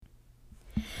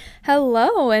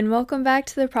Hello, and welcome back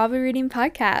to the Probably Reading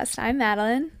Podcast. I'm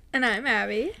Madeline. And I'm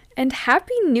Abby. And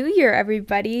Happy New Year,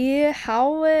 everybody.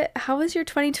 How is your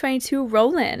 2022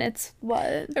 rolling? It's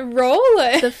what? Roll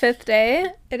it. The fifth day?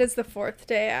 It is the fourth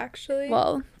day, actually.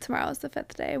 Well, tomorrow's the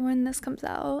fifth day when this comes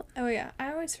out. Oh, yeah.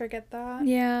 I always forget that.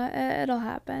 Yeah, it'll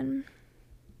happen.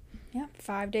 Yeah,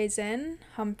 5 days in.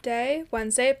 Hump day.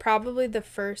 Wednesday. Probably the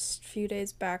first few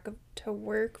days back to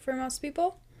work for most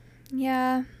people.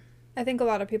 Yeah. I think a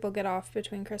lot of people get off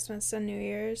between Christmas and New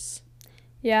Year's.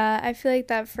 Yeah, I feel like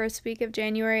that first week of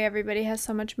January, everybody has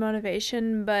so much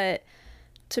motivation, but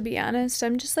to be honest,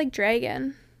 I'm just like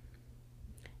dragging.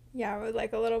 Yeah, I would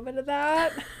like a little bit of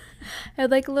that. I'd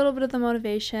like a little bit of the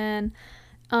motivation.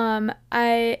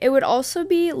 It would also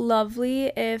be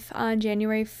lovely if on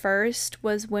January 1st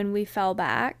was when we fell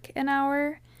back an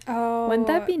hour. Oh. Wouldn't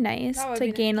that be nice to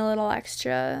be gain a little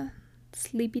extra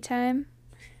sleepy time?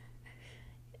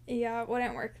 Yeah, it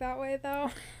wouldn't work that way,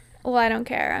 though. Well, I don't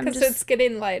care. Because it's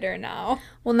getting lighter now.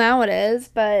 Well, now it is,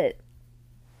 but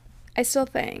I still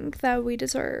think that we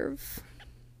deserve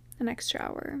an extra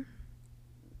hour.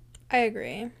 I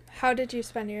agree. How did you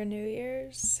spend your New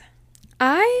Year's?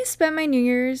 I spent my New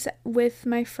Year's with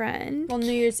my friend. Well,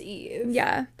 New Year's Eve.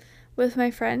 Yeah, with my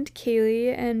friend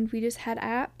Kaylee, and we just had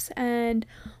apps and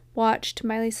watched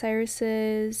Miley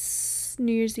Cyrus's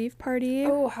New Year's Eve party.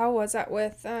 Oh, how was that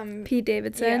with Pete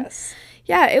Davidson? Yes.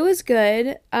 Yeah, it was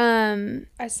good.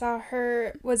 I saw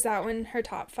her. Was that when her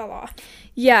top fell off?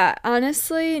 Yeah,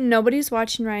 honestly, nobody's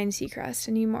watching Ryan Seacrest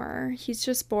anymore. He's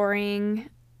just boring.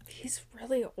 He's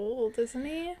really old, isn't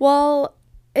he? Well,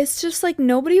 it's just like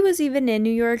nobody was even in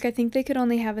New York. I think they could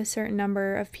only have a certain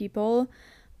number of people,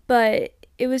 but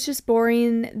it was just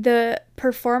boring. The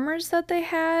performers that they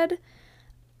had,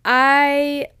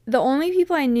 the only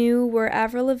people I knew were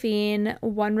Avril Lavigne,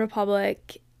 One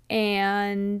Republic,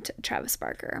 and Travis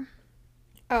Barker.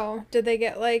 Oh, did they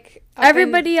get like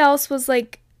everybody else was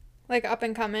like up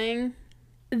and coming?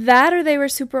 That, or they were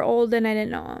super old and I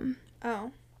didn't know them.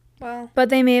 Oh, well. But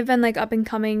they may have been like up and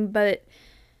coming, but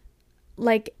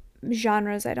like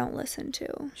genres I don't listen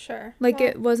to. Sure. Like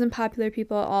it wasn't popular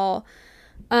people at all.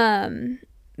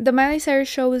 The Miley Cyrus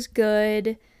show was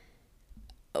good.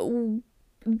 The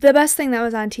best thing that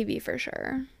was on TV for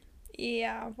sure.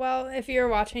 Yeah, well, if you're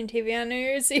watching TV on New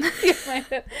Year's Eve, you might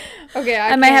have... Okay,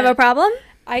 I might have a problem?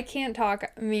 I can't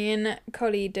talk. Me and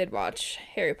Cody did watch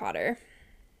Harry Potter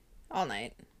all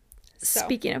night. So.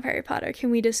 Speaking of Harry Potter,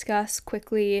 can we discuss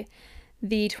quickly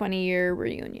the 20-year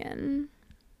reunion?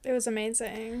 It was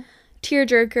amazing.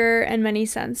 Tearjerker and many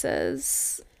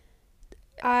senses.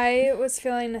 I was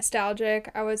feeling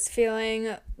nostalgic. I was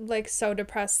feeling like so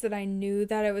depressed that I knew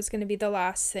that it was going to be the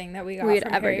last thing that we'd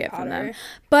ever get from them.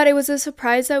 But it was a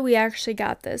surprise that we actually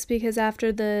got this, because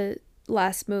after the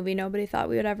last movie, nobody thought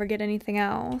we would ever get anything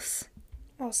else.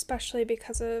 Well, especially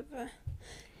because of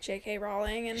J.K.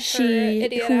 Rowling and she her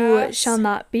idiot who ass. Shall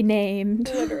not be named.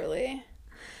 Literally.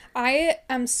 I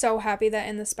am so happy that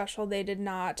in the special they did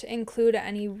not include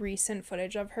any recent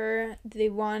footage of her. The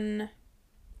one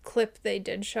clip they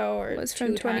did show was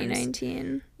from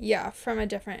 2019. Yeah, from a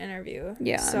different interview.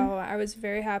 Yeah. So I was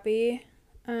very happy.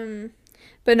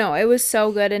 But no, it was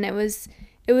so good, and it was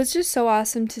just so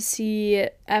awesome to see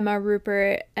Emma,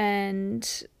 Rupert,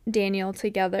 and Daniel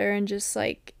together and just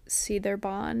like see their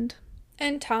bond.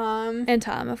 And Tom,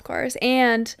 of course.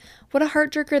 And what a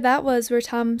heartjerker that was, where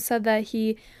Tom said that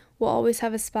he will always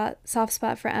have a soft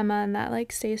spot for Emma, and that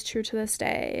like stays true to this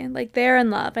day. Like, they're in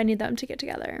love. I need them to get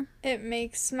together. It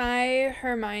makes my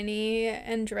Hermione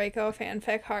and Draco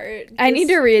fanfic heart I need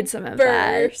to read some of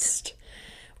burst. that.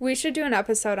 We should do an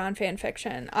episode on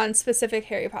fanfiction, on specific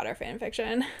Harry Potter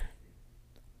fanfiction.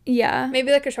 Yeah.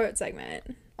 Maybe like a short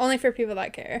segment. Only for people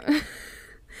that care.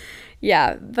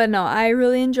 Yeah, but no, I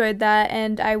really enjoyed that,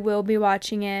 and I will be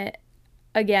watching it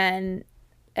again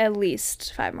at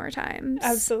least 5 more times.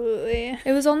 Absolutely.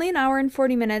 It was only an hour and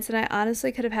 40 minutes, and I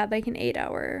honestly could have had like an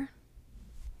 8-hour.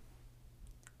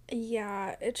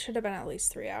 Yeah, it should have been at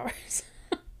least 3 hours.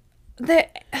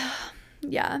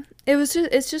 Yeah,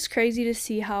 it's just crazy to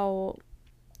see how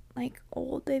like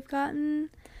old they've gotten.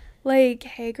 Like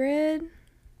Hagrid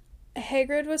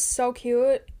was so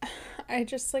cute. I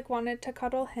just like wanted to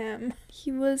cuddle him.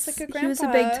 He was like a grandpa. He was a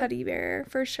big teddy bear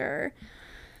for sure.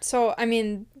 So, I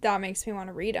mean, that makes me want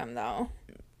to read him though.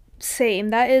 Same.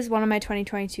 That is one of my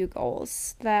 2022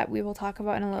 goals that we will talk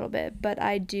about in a little bit, but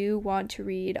I do want to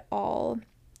read all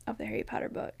of the Harry Potter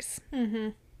books.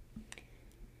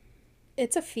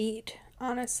 It's a feat,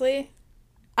 honestly.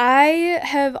 I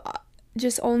have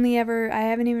just only I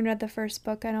haven't even read the first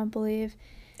book, I don't believe.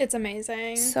 It's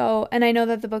amazing. So, and I know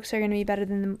that the books are going to be better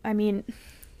than I mean,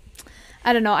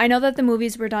 I don't know. I know that the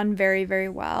movies were done very, very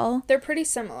well. They're pretty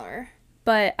similar.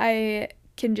 But I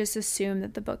can just assume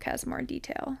that the book has more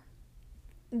detail.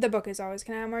 The book is always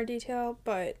going to have more detail,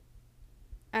 but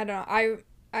I don't know.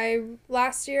 I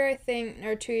last year, I think,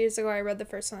 or 2 years ago, I read the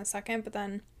first and the second, but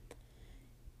then,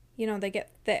 they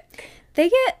get thick. They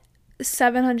get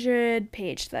 700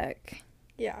 page thick.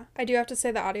 Yeah. I do have to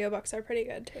say the audiobooks are pretty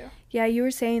good, too. Yeah, you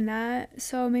were saying that,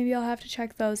 so maybe I'll have to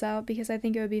check those out because I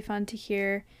think it would be fun to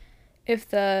hear if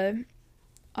the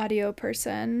audio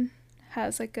person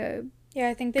has like a Yeah,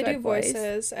 I think they do voice.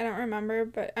 voices. I don't remember,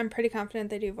 but I'm pretty confident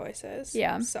they do voices.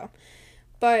 Yeah. So,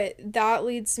 but that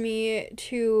leads me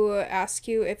to ask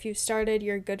you if you started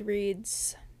your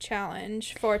Goodreads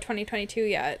challenge for 2022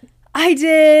 yet. I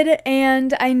did,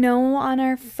 and I know on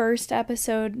our first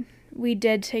episode we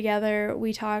did together,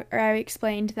 I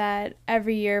explained that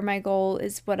every year my goal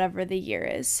is whatever the year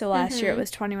is. So last year it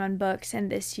was 21 books, and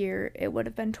this year it would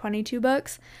have been 22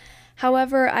 books.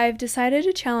 However, I've decided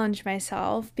to challenge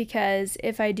myself because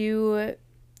if I do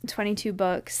 22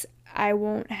 books, I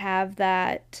won't have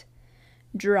that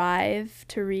drive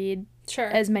to read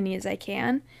as many as I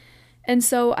can. And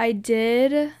so I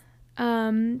did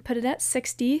put it at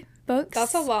 60 books.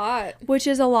 That's a lot. Which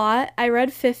is a lot. I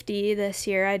read 50 this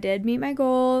year. I did meet my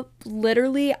goal.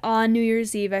 Literally on New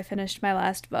Year's Eve, I finished my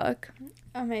last book.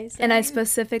 Amazing. And I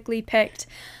specifically picked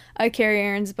a Carrie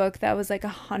Aaron's book that was like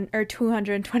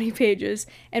 220 pages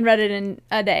and read it in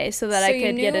a day so that I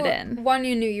could get it in. One,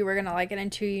 you knew you were going to like it,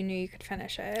 and two, you knew you could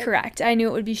finish it. Correct. I knew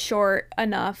it would be short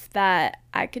enough that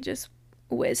I could just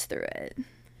whiz through it.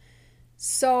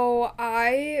 So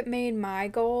I made my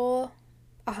goal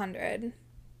 100.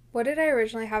 What did I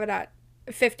originally have it at?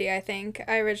 50, I think.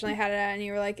 I originally had it at, and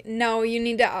you were like, no, you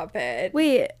need to up it.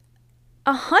 Wait,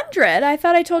 100? I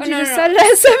thought I told you no, to set it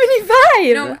at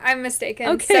 75. No, I'm mistaken.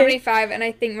 Okay. 75, and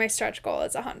I think my stretch goal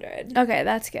is 100. Okay,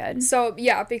 that's good. So,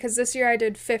 yeah, because this year I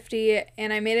did 50,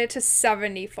 and I made it to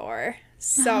 74.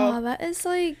 So. Oh, that is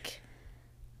like.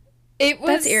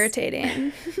 That's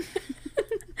irritating.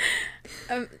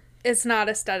 It's not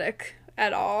aesthetic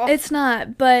at all. It's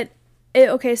not, but.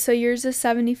 Okay, so yours is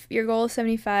 70. Your goal is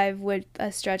 75 with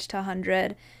a stretch to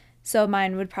 100. So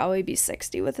mine would probably be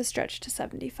 60 with a stretch to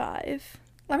 75.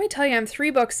 Let me tell you, I'm 3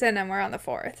 books in and we're on the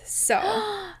 4th. So,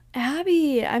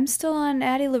 Abby, I'm still on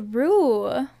Addie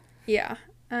LaRue. Yeah.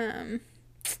 But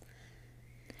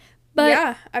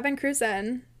yeah, I've been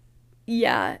cruising.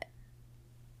 Yeah.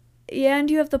 Yeah, and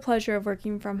you have the pleasure of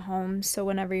working from home, so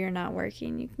whenever you're not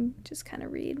working, you can just kind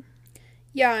of read.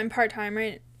 Yeah, I'm part-time,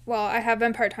 right? Well, I have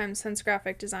been part-time since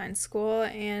graphic design school,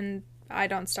 and I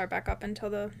don't start back up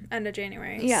until the end of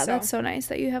January. Yeah, that's so nice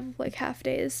that you have like half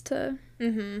days to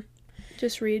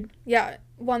just read. Yeah,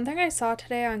 one thing I saw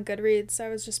today on Goodreads, I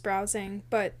was just browsing,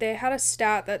 but they had a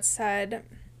stat that said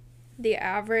the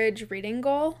average reading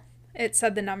goal. It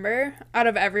said the number out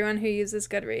of everyone who uses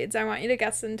Goodreads. I want you to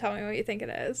guess and tell me what you think it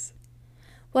is.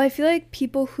 Well, I feel like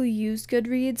people who use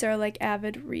Goodreads are like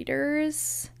avid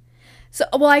readers. So,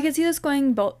 well, I could see this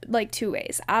going both, like, 2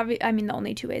 ways. I mean, the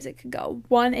only 2 ways it could go.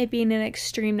 One, it being an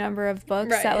extreme number of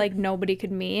books that, like, nobody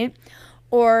could meet.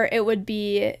 Or it would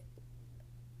be,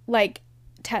 like,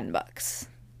 10 books.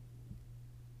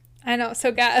 I know,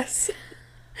 so guess.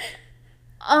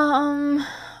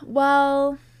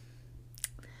 Well,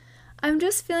 I'm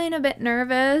just feeling a bit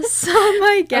nervous on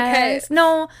my guess. Okay.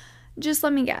 No, just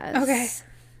let me guess. Okay.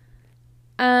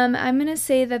 I'm going to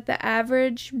say that the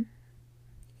average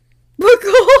book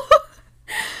goal.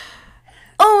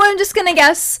 Oh, I'm just gonna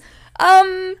guess.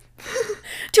 200.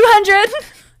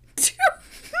 Okay,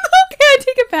 I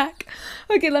take it back.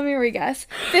 Okay, let me re-guess.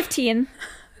 15.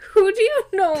 Who do you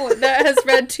know that has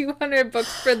read 200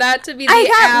 books for that to be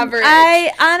the average?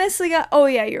 I honestly got. Oh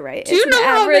yeah, you're right. Do you know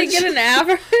how they get an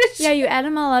average? Yeah, you add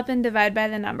them all up and divide by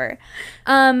the number.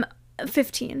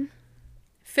 15.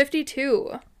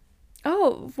 52.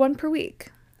 Oh, 1 per week.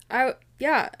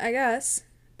 Yeah, I guess.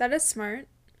 That is smart.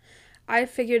 I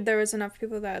figured there was enough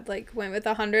people that like went with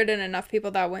 100 and enough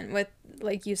people that went with,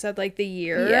 like you said, like the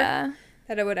year. Yeah.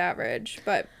 That it would average,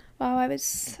 but wow, I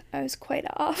was quite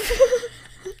off.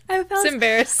 It's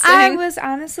embarrassing. I was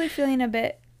honestly feeling a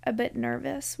bit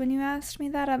nervous when you asked me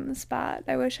that on the spot.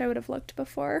 I wish I would have looked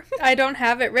before. I don't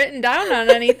have it written down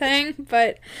on anything,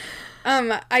 but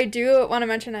I do want to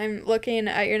mention I'm looking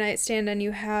at your nightstand and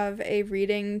you have a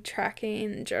reading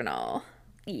tracking journal.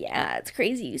 Yeah, it's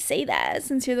crazy you say that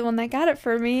since you're the one that got it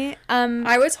for me.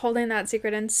 I was holding that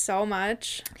secret in so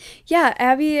much. Yeah,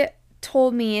 Abby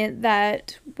told me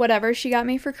that whatever she got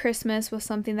me for Christmas was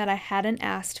something that I hadn't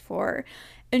asked for,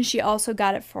 and she also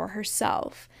got it for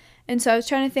herself. And so I was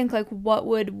trying to think, like, what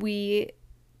would we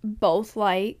both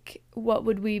like? What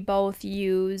would we both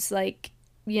use? Like,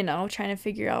 you know, trying to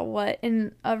figure out what.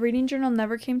 And a reading journal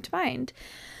never came to mind.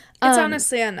 It's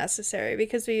honestly unnecessary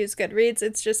because we use Goodreads.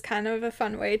 It's just kind of a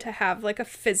fun way to have, like, a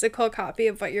physical copy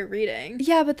of what you're reading.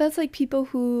 Yeah, but that's, like, people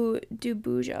who do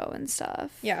Bujo and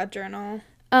stuff. Yeah, a journal.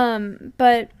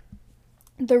 But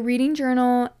the reading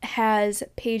journal has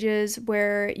pages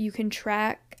where you can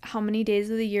track how many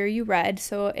days of the year you read.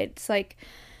 So it's, like,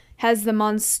 has the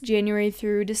months January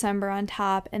through December on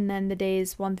top, and then the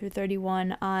days 1 through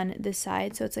 31 on this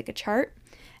side. So it's like a chart.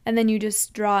 And then you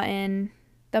just draw in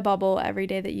the bubble every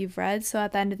day that you've read. So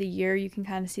at the end of the year, you can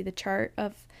kind of see the chart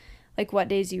of, like, what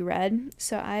days you read.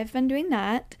 So I've been doing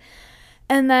that.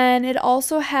 And then it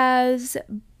also has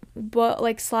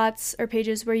like slots or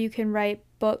pages where you can write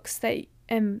books that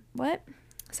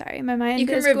Sorry, my mind. You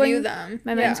can review them.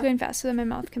 My mind's going faster than my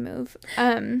mouth can move.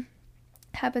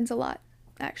 Happens a lot,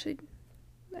 actually.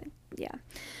 Yeah.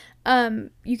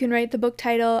 You can write the book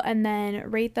title and then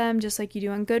rate them just like you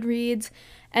do on Goodreads.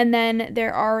 And then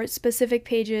there are specific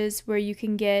pages where you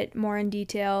can get more in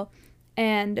detail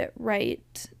and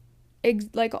write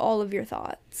like all of your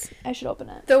thoughts. I should open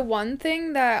it. The one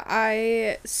thing that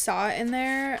I saw in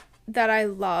there that I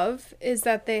love is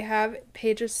that they have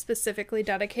pages specifically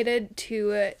dedicated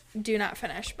to do not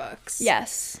finish books.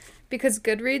 Yes. Because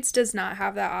Goodreads does not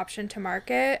have that option to mark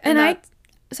it. And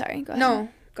sorry, go ahead. No,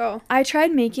 go. I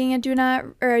tried making a did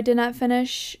not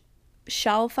finish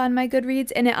shelf on my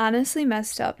Goodreads, and it honestly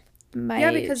messed up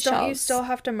my because shelves. Don't you still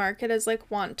have to mark it as, like,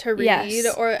 want to read?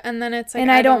 Yes. And then it's like,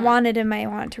 and I don't want it in my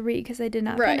want to read because I did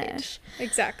not right. finish.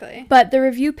 Exactly. But the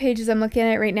review pages I'm looking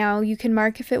at right now, you can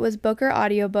mark if it was book or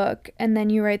audiobook, and then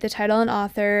you write the title and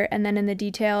author, and then in the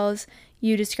details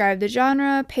you describe the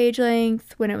genre, page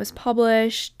length, when it was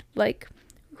published, like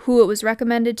who it was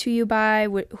recommended to you by,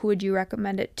 who would you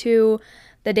recommend it to,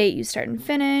 the date you start and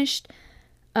finished.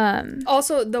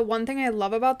 Also, the one thing I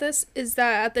love about this is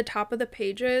that at the top of the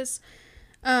pages,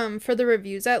 for the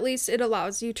reviews at least, it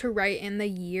allows you to write in the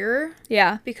year.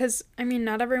 Yeah. Because, I mean,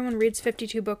 not everyone reads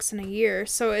 52 books in a year,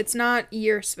 so it's not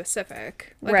year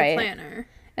specific, like right. a planner.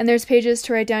 And there's pages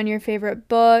to write down your favorite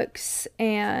books,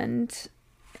 and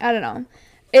I don't know.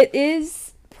 It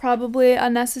is probably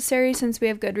unnecessary since we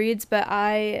have Goodreads, but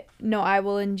I know I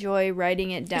will enjoy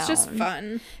writing it down. It's just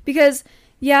fun. Because,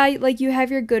 yeah, like, you have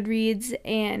your Goodreads,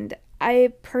 and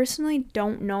I personally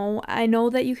don't know. I know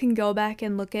that you can go back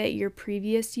and look at your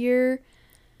previous year.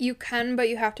 You can, but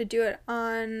you have to do it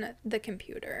on the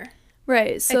computer.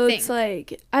 Right, so it's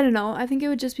like, I don't know. I think it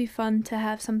would just be fun to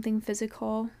have something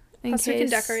physical. Plus, we can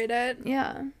decorate it.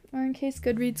 Yeah, or in case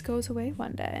Goodreads goes away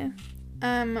one day.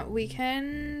 We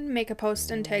can make a post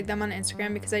and tag them on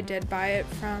Instagram because I did buy it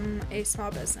from a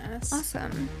small business.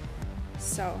 Awesome.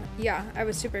 So, yeah, I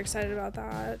was super excited about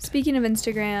that. Speaking of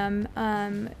Instagram,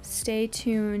 stay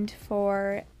tuned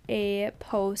for a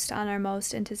post on our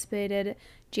most anticipated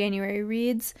January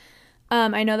reads.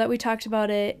 I know that we talked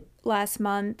about it last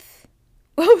month.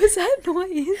 What was that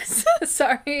noise?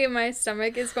 Sorry, my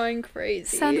stomach is going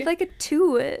crazy. Sounded like a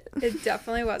toot. It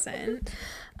definitely wasn't.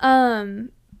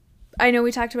 I know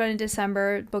we talked about in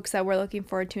December books that we're looking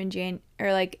forward to in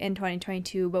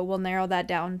 2022, but we'll narrow that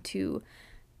down to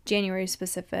January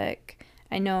specific.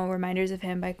 I know Reminders of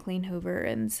Him by Colleen Hoover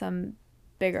and some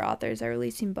bigger authors are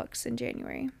releasing books in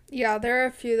January. Yeah, there are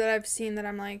a few that I've seen that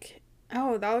I'm like,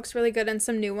 oh, that looks really good, and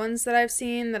some new ones that I've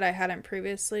seen that I hadn't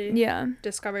previously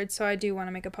discovered, so I do want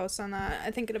to make a post on that.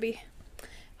 I think it'll be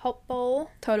helpful.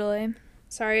 Totally.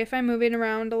 Sorry if I'm moving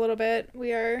around a little bit.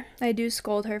 I do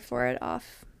scold her for it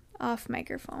off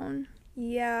microphone.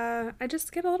 Yeah, I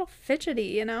just get a little fidgety,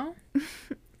 you know?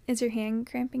 Is your hand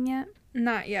cramping yet?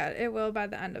 Not yet. It will by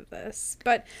the end of this.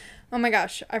 But, oh my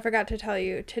gosh, I forgot to tell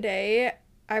you. Today,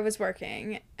 I was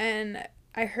working, and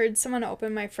I heard someone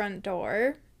open my front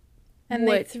door, and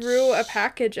they threw a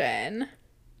package in.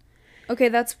 Okay,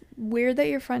 that's weird that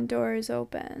your front door is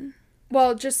open.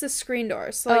 Well, just the screen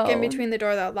door. So, like, in between the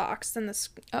door that locks and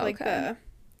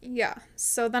yeah.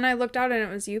 So then I looked out, and it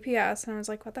was UPS, and I was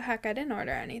like, what the heck? I didn't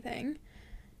order anything.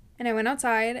 And I went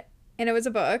outside, and it was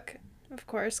a book, of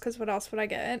course, because what else would I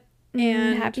get?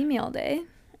 And Happy Meal Day.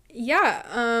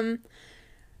 Yeah.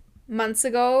 Months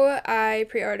ago, I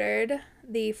pre-ordered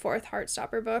the 4th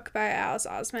Heartstopper book by Alice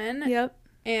Osman. Yep.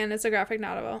 And it's a graphic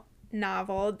novel.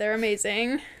 They're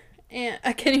amazing. And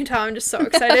can you tell I'm just so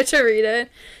excited to read it?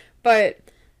 But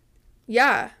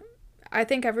yeah, I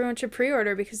think everyone should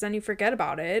pre-order because then you forget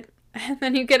about it and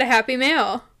then you get a happy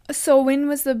mail. So when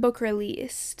was the book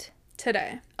released?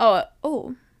 Today.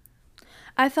 Oh.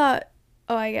 I thought,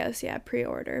 I guess, yeah,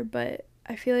 pre-order, but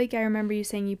I feel like I remember you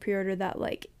saying you pre-ordered that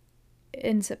like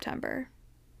in September.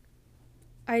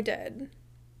 I did.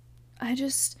 I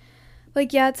just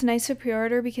like, yeah, it's nice to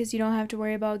pre-order because you don't have to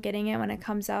worry about getting it when it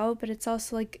comes out, but it's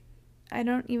also like I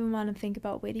don't even want to think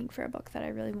about waiting for a book that I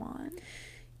really want.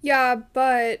 Yeah,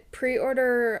 but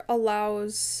pre-order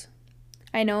allows,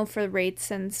 I know, for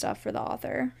rates and stuff for the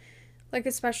author. like,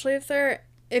 especially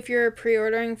if you're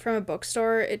pre-ordering from a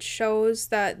bookstore, it shows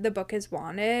that the book is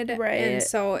wanted. Right. And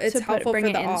so it's helpful for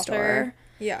the author.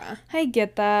 Yeah. I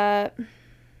get that.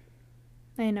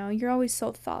 I know, you're always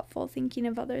so thoughtful, thinking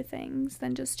of other things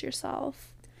than just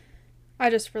yourself. I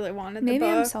just really wanted the book. Maybe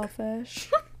I'm selfish.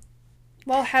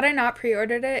 Well, had I not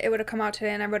pre-ordered it, it would have come out today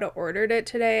and I would have ordered it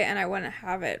today and I wouldn't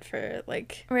have it for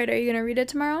like... Right, are you going to read it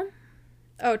tomorrow?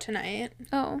 Oh, tonight.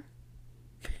 Oh.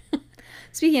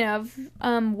 Speaking of,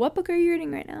 what book are you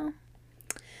reading right now?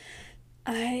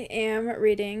 I am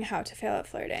reading How to Fail at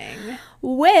Flirting.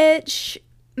 Which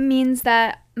means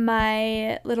that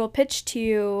my little pitch to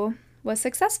you was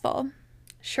successful.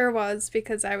 Sure was,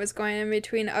 because I was going in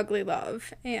between Ugly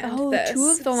Love and this. Two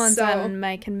of the ones so, on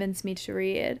my convince me to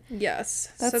read.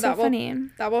 Yes. That's so funny.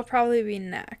 That will probably be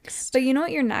next. But you know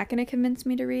what you're not going to convince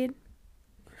me to read?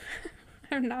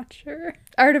 I'm not sure.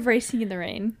 Art of Racing in the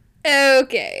Rain.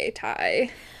 Okay,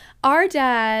 Ty. Our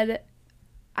dad,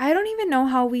 I don't even know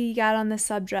how we got on the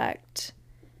subject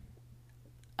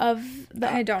of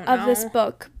this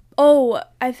book. Oh,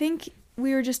 I think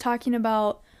we were just talking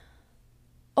about...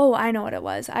 Oh, I know what it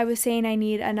was. I was saying I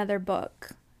need another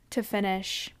book to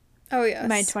finish. Oh, yes.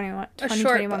 My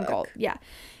 2021 goal. Yeah.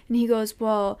 And he goes,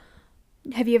 well,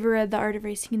 have you ever read The Art of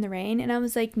Racing in the Rain? And I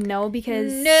was like, no,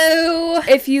 because... No!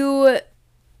 If you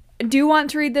do want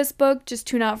to read this book, just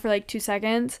tune out for like 2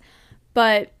 seconds.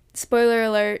 But, spoiler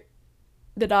alert,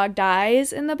 the dog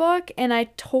dies in the book. And I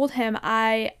told him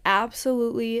I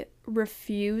absolutely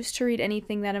refuse to read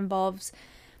anything that involves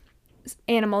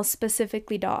animals,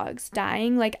 specifically dogs,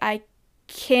 dying. Like, I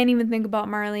can't even think about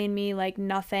Marley and Me, like,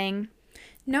 nothing.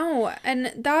 No,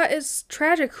 and that is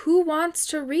tragic. Who wants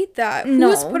to read that?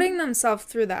 No. Who's putting themselves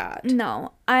through that?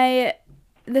 No.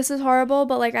 This is horrible,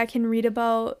 but, like, I can read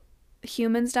about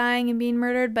humans dying and being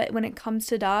murdered, but when it comes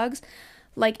to dogs,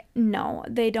 like, no,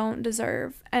 they don't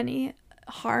deserve any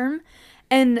harm.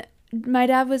 And my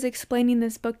dad was explaining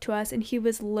this book to us, and he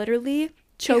was literally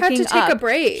choking up. He had to take a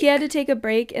break. He had to take a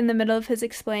break in the middle of his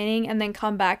explaining and then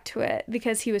come back to it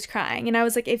because he was crying. And I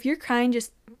was like, if you're crying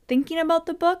just thinking about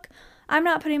the book, I'm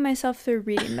not putting myself through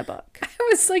reading the book. I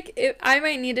was like, I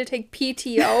might need to take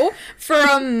PTO for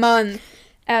a month.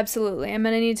 Absolutely. I'm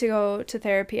going to need to go to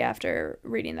therapy after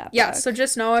reading that book. Yeah, so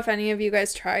just know if any of you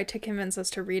guys try to convince us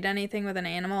to read anything with an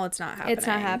animal, it's not happening. It's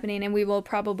not happening, and we will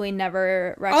probably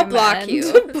never recommend. I'll block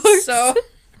you. So...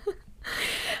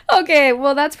 Okay,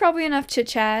 well, that's probably enough chit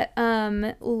chat.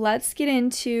 Let's get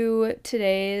into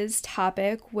today's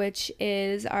topic, which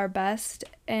is our best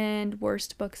and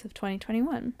worst books of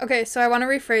 2021. Okay, so I want to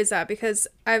rephrase that because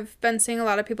I've been seeing a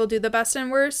lot of people do the best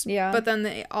and worst, yeah, but then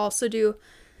they also do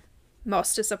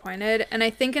most disappointed. And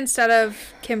I think instead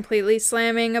of completely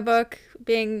slamming a book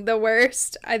being the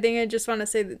worst, I think I just want to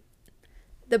say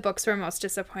the books we're most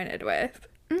disappointed with.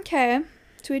 Okay,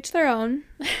 to each their own.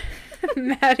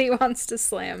 Maddie wants to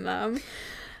slam them.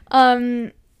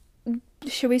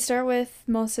 Should we start with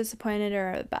most disappointed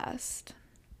or the best?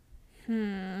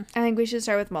 I think we should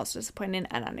start with most disappointed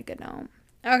and on a good note.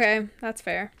 Okay, that's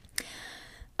fair.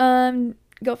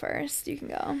 Go first. You can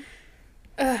go.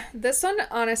 This one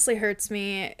honestly hurts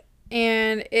me,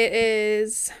 and it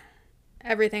is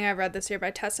Everything I've Read This Year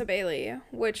by Tessa Bailey,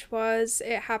 which was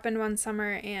It Happened One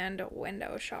Summer and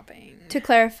Window Shopping. To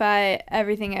clarify,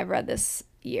 Everything I've Read This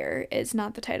Year is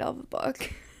not the title of a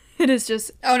book. It is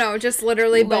just... Oh, no, just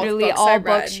literally both books all I've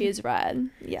read. books she's read.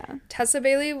 Yeah. Tessa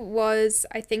Bailey was,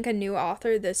 I think, a new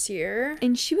author this year.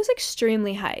 And she was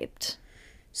extremely hyped.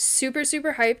 Super,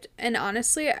 super hyped. And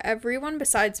honestly, everyone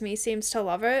besides me seems to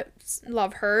love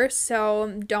her.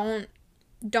 So don't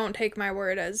take my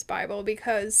word as Bible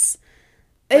because...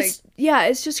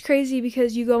 It's just crazy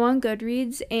because you go on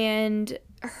Goodreads and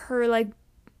her, like,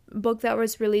 book that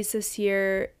was released this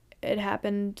year... It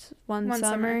happened one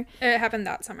summer. It happened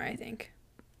that summer, I think.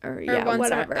 Or one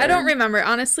whatever. Summer. I don't remember.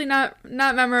 Honestly, not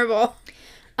memorable.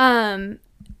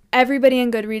 Everybody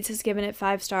on Goodreads has given it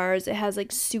 5 stars. It has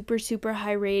like super, super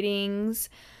high ratings.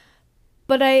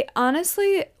 But I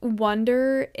honestly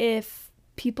wonder if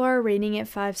people are rating it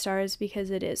 5 stars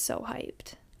because it is so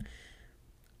hyped.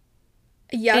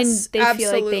 Yes, and they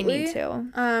absolutely. feel like they need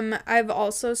to. I've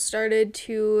also started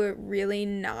to really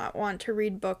not want to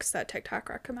read books that TikTok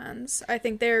recommends. I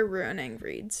think they're ruining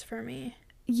reads for me.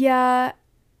 Yeah,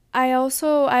 I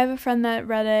have a friend that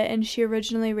read it, and she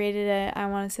originally rated it, I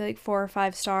want to say like 4 or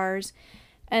 5 stars.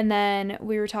 And then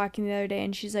we were talking the other day,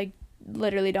 and she's like,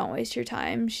 literally don't waste your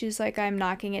time. She's like, I'm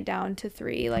knocking it down to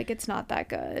 3. Like, it's not that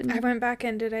good. I went back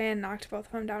in today and knocked both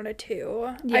of them down to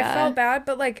 2. Yeah. I felt bad,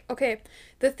 but like, okay,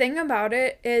 the thing about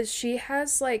it is she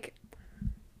has like,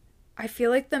 I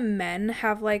feel like the men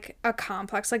have like a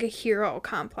complex, like a hero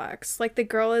complex. Like the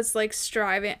girl is like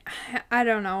striving, I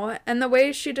don't know. And the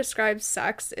way she describes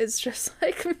sex is just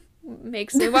like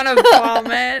makes me want to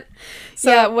vomit.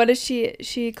 So yeah, what is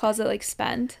she calls it like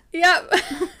spent? Yep.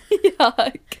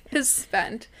 Yuck. Is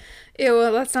spent. Ew,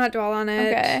 let's not dwell on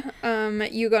it. Okay.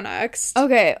 You go next.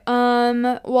 Okay.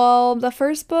 Well, the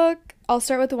first book, I'll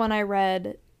start with the one I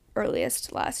read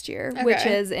earliest last year, which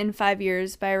is In 5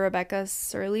 Years by Rebecca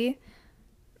Surley.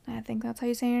 I think that's how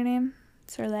you say your name.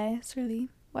 Surley,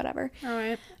 whatever. All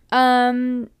right.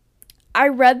 I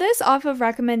read this off of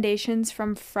recommendations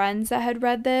from friends that had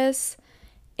read this,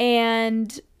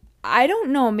 and I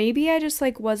don't know, maybe I just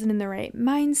like wasn't in the right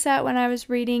mindset when I was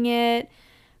reading it.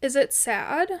 Is it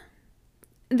sad?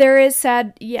 There is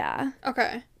sad, yeah.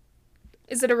 Okay.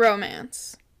 Is it a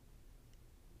romance?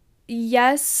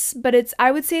 Yes, but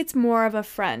I would say it's more of a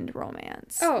friend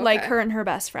romance. Oh, okay. Like her and her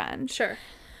best friend. Sure.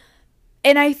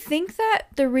 And I think that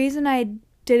the reason I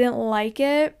didn't like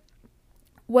it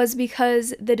was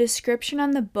because the description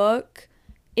on the book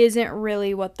isn't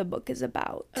really what the book is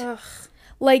about. Ugh.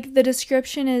 Like, the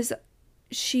description is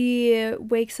she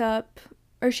wakes up,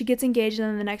 or she gets engaged, and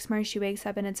then the next morning she wakes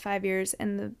up and it's 5 years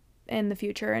in the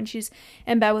future, and she's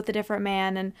in bed with a different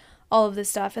man and all of this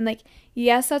stuff. And like,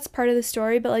 yes, that's part of the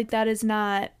story, but like, that is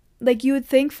not, like, you would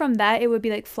think from that it would be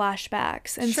like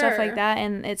flashbacks and stuff like that,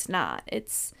 and it's not.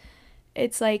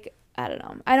 It's like, I don't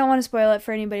know. I don't want to spoil it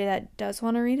for anybody that does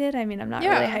want to read it. I mean, I'm not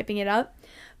really hyping it up.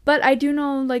 But I do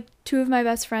know, like, 2 of my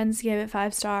best friends gave it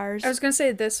 5 stars. I was going to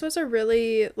say, this was a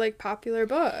really, like, popular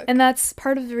book. And that's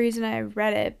part of the reason I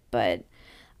read it. But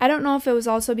I don't know if it was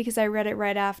also because I read it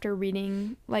right after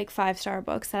reading, like, 5-star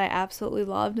books that I absolutely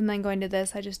loved. And then going to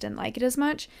this, I just didn't like it as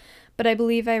much. But I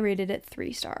believe I rated it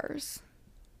 3 stars.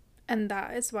 And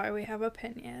that is why we have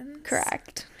opinions.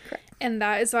 Correct. And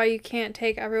that is why you can't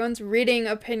take everyone's reading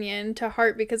opinion to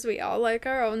heart, because we all like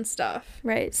our own stuff.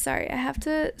 Right. Sorry. I have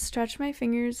to stretch my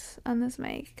fingers on this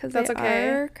mic because they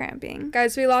are cramping.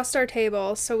 Guys, we lost our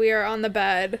table, so we are on the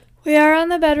bed. We are on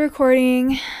the bed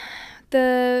recording.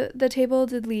 The table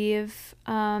did leave.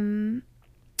 But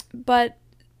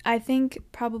I think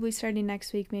probably starting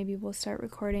next week, maybe we'll start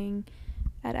recording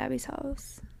at Abby's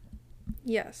house.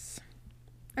 Yes.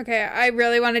 Okay, I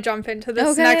really want to jump into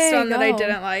this next one that I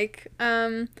didn't like.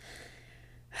 I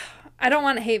don't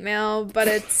want hate mail, but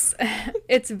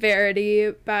it's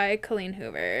Verity by Colleen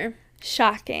Hoover.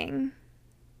 Shocking.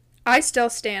 I still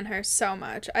stan her so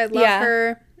much. I love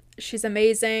her. She's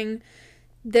amazing.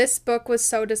 This book was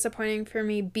so disappointing for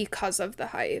me because of the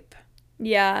hype.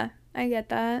 Yeah, I get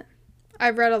that.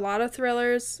 I've read a lot of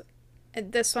thrillers.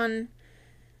 This one,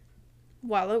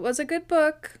 while it was a good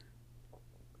book,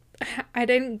 I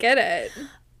didn't get it.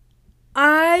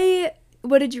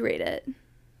 What did you rate it?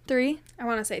 3? I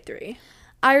want to say 3.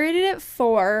 I rated it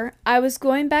 4. I was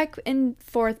going back and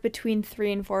forth between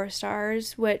 3 and 4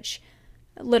 stars, which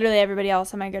literally everybody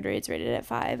else on my Goodreads rated it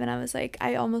 5. And I was like,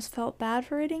 I almost felt bad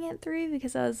for rating it 3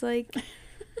 because I was like,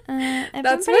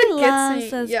 that's what gets me.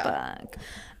 This book.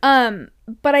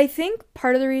 But I think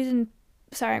part of the reason,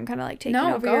 sorry, I'm kind of like taking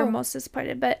over here, most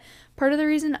disappointed, but part of the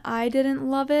reason I didn't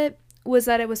love it was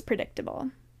that it was predictable.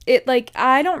 It, like,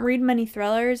 I don't read many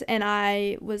thrillers, and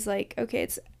I was like, okay,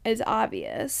 it's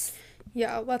obvious.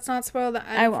 Yeah, let's not spoil the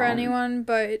end for anyone,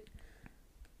 but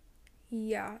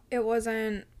yeah, it was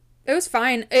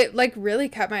fine. It, like, really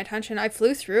kept my attention. I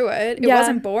flew through it. It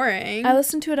wasn't boring. I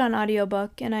listened to it on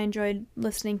audiobook, and I enjoyed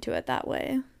listening to it that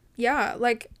way. Yeah,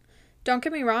 like, don't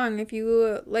get me wrong. If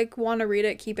you, like, want to read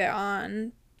it, keep it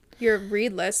on your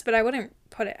read list, but I wouldn't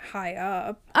put it high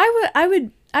up.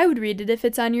 I would read it if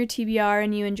it's on your TBR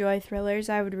and you enjoy thrillers.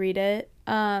 I would read it.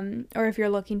 Or if you're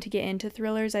looking to get into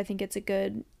thrillers, I think it's a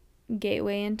good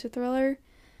gateway into thriller.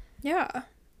 Yeah,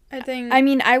 I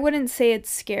mean, I wouldn't say it's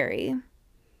scary.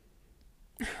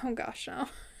 Oh gosh, no.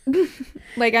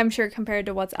 Like, I'm sure compared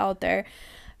to what's out there,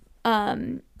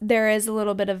 there is a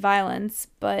little bit of violence,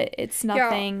 but it's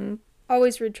nothing. Yeah,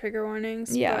 always read trigger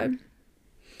warnings. Yeah. But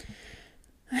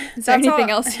is there anything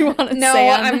else you want to say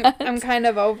on that? I'm kind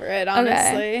of over it,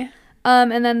 honestly. Okay.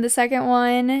 And then the second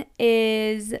one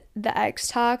is The X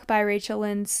Talk by Rachel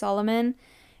Lynn Solomon.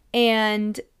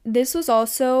 And this was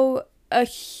also a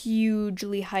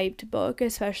hugely hyped book,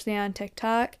 especially on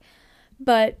TikTok.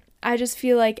 But I just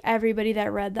feel like everybody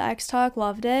that read the X Talk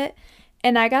loved it.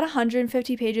 And I got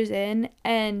 150 pages in,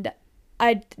 and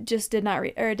I just did not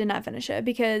read or did not finish it,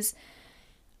 because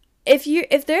if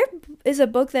there is a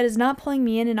book that is not pulling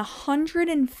me in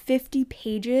 150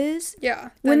 pages,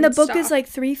 when the book is like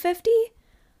 350,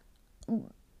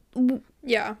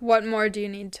 what more do you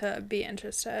need to be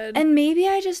interested? And maybe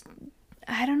I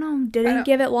don't know, didn't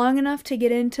give it long enough to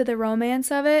get into the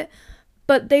romance of it,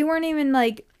 but they weren't even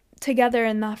like together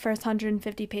in the first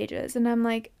 150 pages, and I'm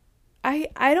like, I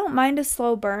don't mind a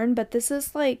slow burn, but this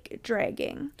is like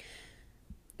dragging.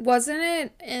 Wasn't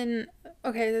it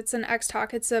it's an X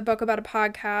Talk. It's a book about a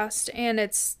podcast, and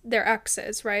it's their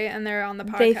exes, right? And they're on the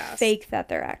podcast. They fake that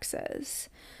they're exes.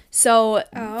 So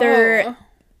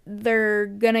they're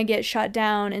gonna get shut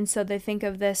down, and so they think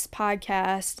of this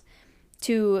podcast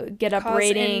to get up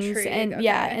ratings. Intrigue. And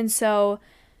and so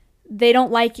they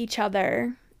don't like each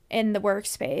other in the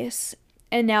workspace,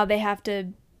 and now they have to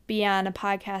be on a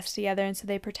podcast together, and so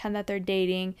they pretend that they're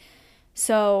dating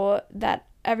so that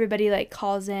everybody like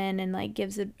calls in and like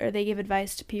they give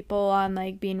advice to people on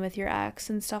like being with your ex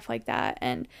and stuff like that.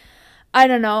 And I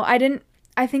don't know,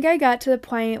 I think I got to the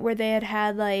point where they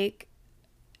had like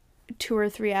 2 or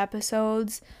 3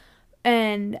 episodes,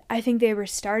 and I think they were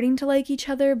starting to like each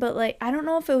other, but like I don't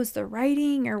know if it was the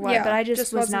writing or what, but I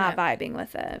just was not vibing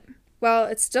with it. Well,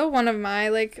 it's still one of my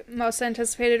like most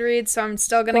anticipated reads, so I'm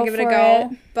still gonna give it a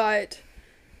go. But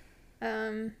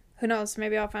who knows?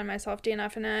 Maybe I'll find myself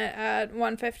DNFing it at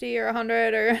 150 or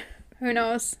 100, or who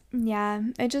knows? Yeah,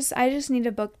 I just need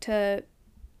a book to.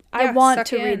 I want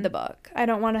to read the book. I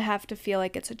don't want to have to feel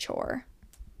like it's a chore.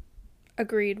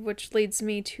 Agreed, which leads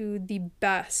me to the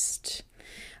best.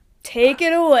 Take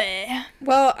it away.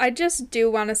 Well, I just do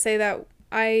want to say that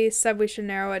I said we should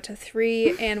narrow it to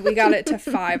 3, and we got it to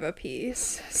 5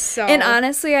 apiece. So, and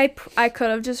honestly, I could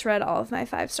have just read all of my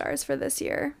 5 stars for this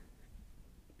year.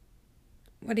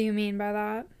 What do you mean by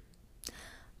that?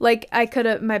 Like, I could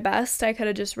have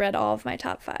just read all of my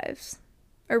top 5s.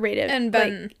 Or rated. And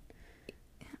been...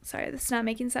 Like, sorry, this is not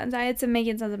making sense. It's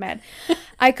making sense of my head.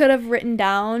 I could have written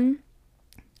down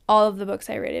all of the books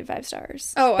I rated 5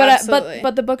 stars. Oh, absolutely.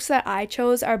 But the books that I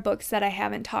chose are books that I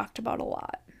haven't talked about a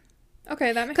lot.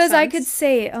 Okay, that makes sense. Because I could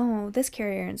say, oh, this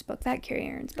Carrie Aarons book, that Carrie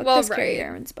Aarons book, Carrie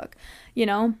Aarons book,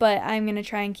 but I'm going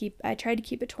to I tried to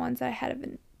keep it to ones that I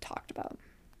haven't talked about.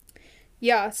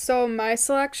 Yeah, so my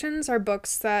selections are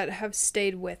books that have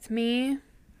stayed with me,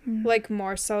 like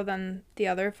more so than the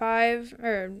other 5,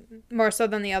 or more so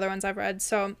than the other ones I've read.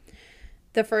 So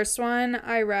the first one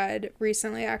I read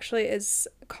recently actually is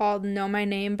called Know My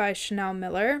Name by Chanel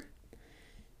Miller.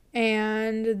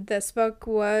 And this book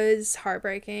was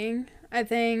heartbreaking, I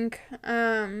think.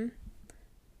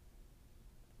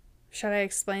 Should I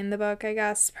explain the book, I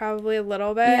guess? Probably a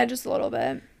little bit. Yeah, just a little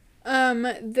bit.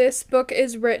 This book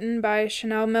is written by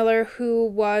Chanel Miller, who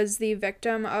was the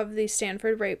victim of the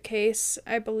Stanford rape case,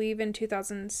 I believe in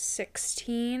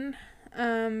 2016.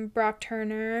 Brock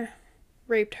Turner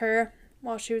raped her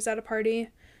while she was at a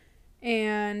party,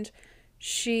 and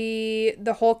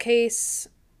the whole case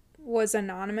was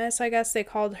anonymous, I guess. They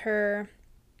called her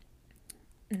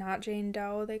not Jane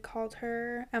Doe, they called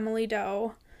her Emily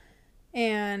Doe,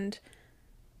 and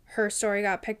her story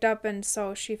got picked up, and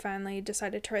so she finally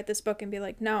decided to write this book and be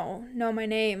like, no, Know My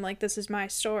Name, like, this is my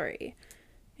story.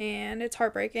 And it's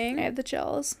heartbreaking. I have the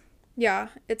chills. Yeah,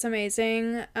 it's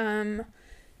amazing.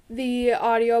 The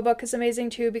audiobook is amazing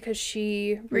too, because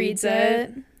she reads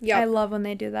it. Yeah, I love when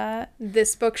they do that.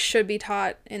 This book should be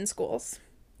taught in schools.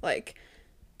 Like,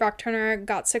 Brock Turner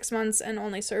got 6 months and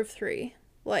only served 3.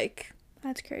 Like,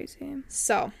 that's crazy.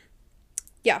 So,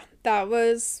 yeah, that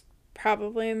was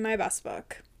probably my best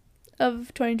book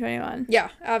of 2021. Yeah,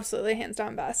 absolutely, hands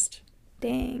down best.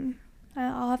 Dang,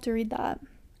 I'll have to read that.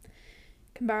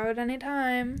 Can borrow it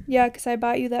anytime. Yeah, because I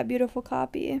bought you that beautiful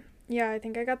copy. Yeah, I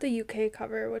think I got the UK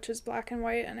cover, which is black and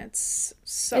white, and it's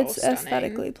stunning.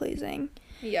 Aesthetically pleasing.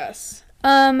 Yes.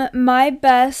 My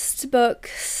best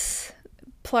books,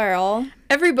 plural.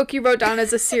 Every book you wrote down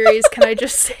is a series. Can I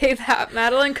just say that?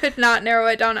 Madeline could not narrow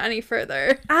it down any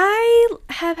further. I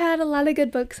have had a lot of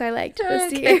good books I liked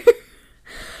this year.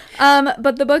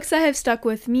 But the books that have stuck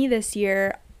with me this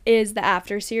year is the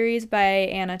After series by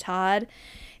Anna Todd.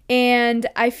 And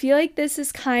I feel like this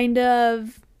is kind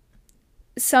of...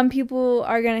 Some people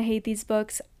are going to hate these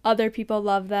books. Other people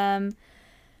love them.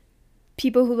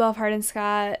 People who love Hart and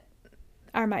Scott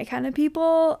are my kind of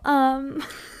people.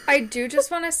 I do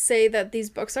just want to say that these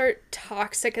books are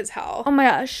toxic as hell. Oh my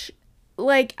gosh.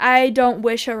 Like, I don't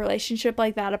wish a relationship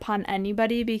like that upon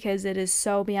anybody because it is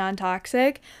so beyond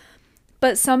toxic.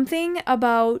 But something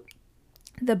about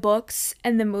the books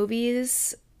and the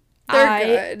movies,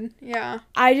 They're good. Yeah.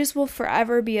 I just will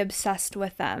forever be obsessed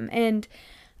with them. And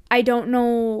I don't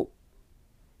know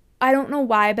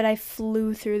why, but I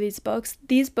flew through these books.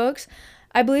 These books,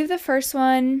 I believe the first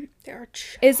one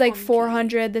is like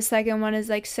 400, the second one is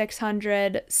like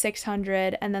 600,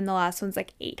 600, and then the last one's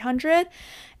like 800.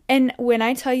 And when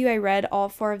I tell you I read all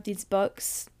 4 of these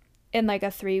books in like a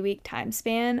 3-week time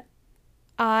span,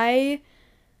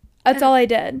 that's all I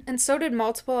did. And so did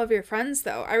multiple of your friends,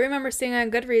 though. I remember seeing on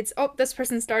Goodreads, oh, this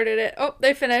person started it. Oh,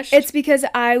 they finished. It's because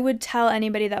I would tell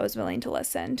anybody that was willing to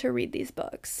listen to read these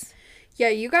books. Yeah,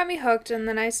 you got me hooked, and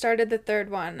then I started the 3rd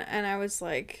one, and I was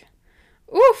like,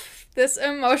 oof, this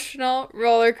emotional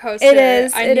roller coaster. It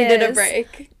is. I needed a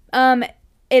break.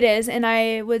 It is, and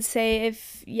I would say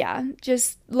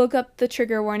just look up the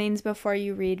trigger warnings before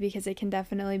you read, because it can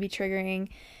definitely be triggering.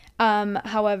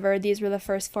 However, these were the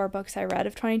first 4 books I read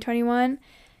of 2021,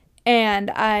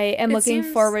 and I am looking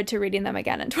forward to reading them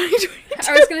again in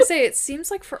 2022. I was going to say, it seems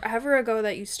like forever ago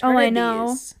that you started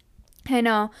these. I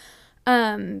know.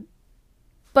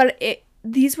 But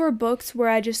these were books where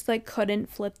I just, like, couldn't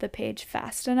flip the page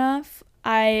fast enough.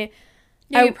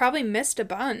 You probably missed a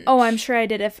bunch. Oh, I'm sure I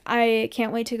did. I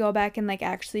can't wait to go back and, like,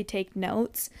 actually take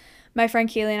notes. My friend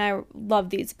Kaylee and I love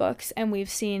these books, and we've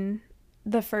seen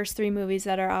the first 3 movies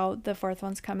that are out. The 4th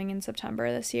one's coming in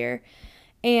September this year,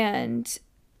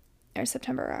 or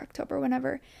September or October,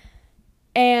 whenever.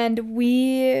 And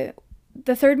the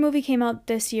 3rd movie came out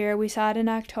this year. We saw it in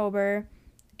October,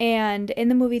 and in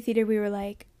the movie theater we were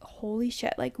like, holy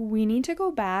shit, like, we need to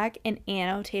go back and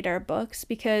annotate our books,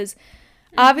 because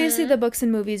obviously the books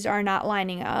and movies are not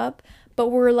lining up, but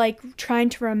we're like trying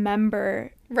to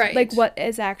remember like what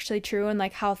is actually true and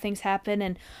like how things happen.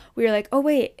 And we were like, oh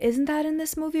wait, isn't that in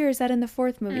this movie, or is that in the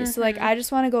 4th movie? So like, I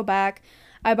just want to go back.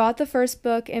 I bought the first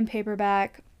book in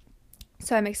paperback,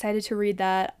 so I'm excited to read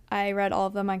that. I read all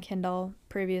of them on Kindle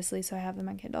previously, so I have them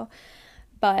on Kindle.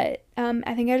 But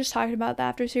I think I just talked about the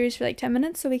After series for like 10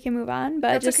 minutes, so we can move on.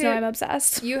 But that's just okay. Know I'm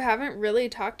obsessed. You haven't really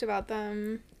talked about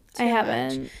them too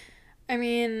haven't much. I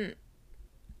mean,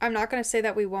 I'm not going to say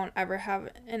that we won't ever have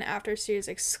an After series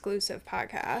exclusive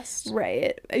podcast.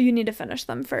 Right. You need to finish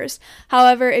them first.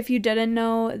 However, if you didn't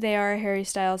know, they are a Harry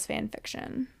Styles fan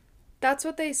fiction. That's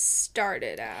what they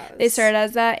started as. They started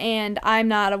as that, and I'm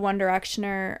not a One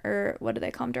Directioner, or what do they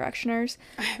call them, Directioners?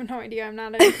 I have no idea. I'm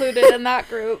not included in that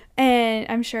group. And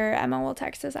I'm sure Emma will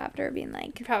text us after being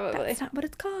like, probably. That's not what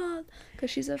it's called, because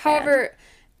she's a fan. However,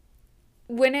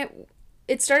 when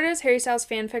it started as Harry Styles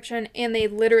fan fiction, and they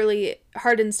literally,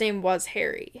 Hardin's name was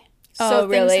Harry. So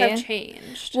really? Things have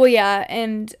changed. Well, yeah,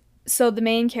 and so the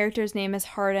main character's name is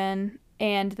Hardin,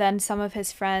 and then some of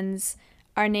his friends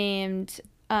are named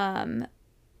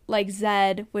like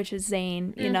Zed, which is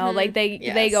Zane, you know, like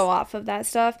they go off of that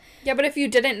stuff. Yeah, but if you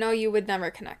didn't know, you would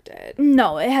never connect it.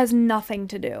 No, it has nothing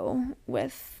to do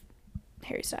with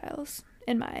Harry Styles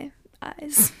in my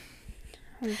eyes.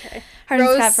 Okay.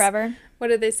 Hardin's Cat Forever. What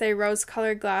did they say?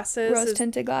 Rose-colored glasses?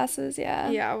 Rose-tinted glasses, yeah.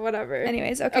 Yeah, whatever.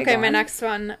 Anyways, okay, Okay, my next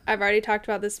one. I've already talked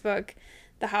about this book.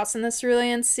 The House in the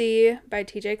Cerulean Sea by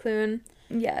T.J. Klune.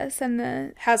 Yes,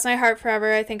 and Has My Heart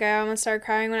Forever. I think I almost started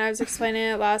crying when I was explaining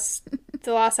it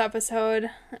the last episode.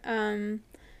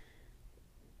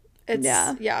 It's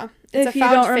yeah. It's if you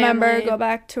don't remember, go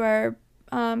back to our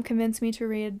Convince Me to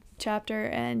Read chapter,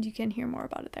 and you can hear more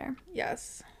about it there.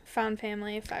 Yes. Found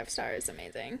family, 5 stars,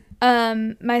 amazing.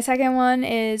 My second one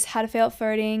is How to Fail at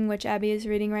Flirting, which Abby is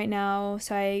reading right now,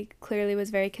 so I clearly was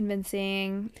very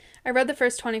convincing. I read the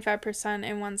first 25%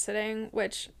 in one sitting,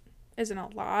 which isn't a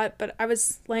lot, but I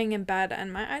was laying in bed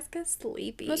and my eyes get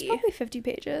sleepy. It was probably 50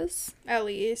 pages. At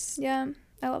least. Yeah,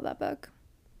 I love that book.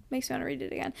 Makes me want to read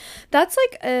it again. That's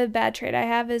like a bad trait I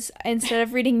have, is instead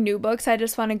of reading new books, I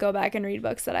just want to go back and read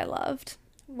books that I loved.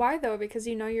 Why though? Because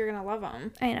you know you're going to love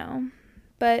them. I know.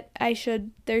 But I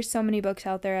should, there's so many books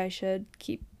out there, I should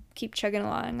keep chugging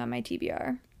along on my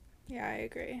TBR. Yeah, I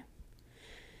agree.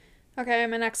 Okay,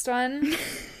 my next one.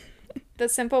 The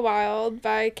Simple Wild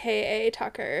by K.A.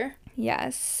 Tucker.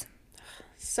 Yes.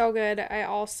 So good.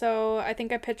 I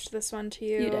think I pitched this one to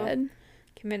you. You did.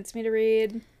 Convinced me to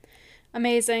read.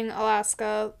 Amazing.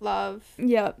 Alaska. Love.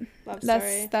 Yep. Love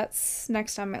story. That's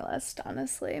next on my list,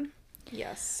 honestly.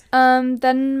 Yes.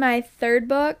 Then my third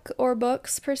book, or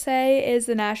books per se, is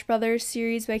the Nash Brothers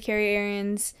series by Carrie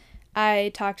Aryans.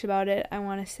 I talked about it, I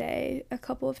want to say, a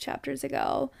couple of chapters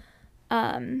ago.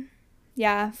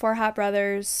 Yeah, 4 hot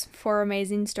brothers, 4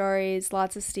 amazing stories,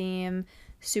 lots of steam,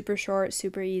 super short,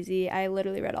 super easy. I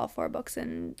literally read all 4 books,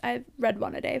 and I read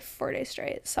one a day, 4 days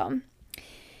straight, so.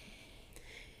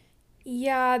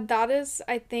 Yeah, that is,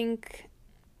 I think,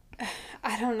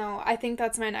 I don't know. I think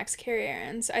that's my next Carrie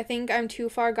Aarons. I think I'm too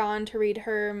far gone to read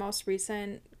her most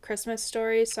recent Christmas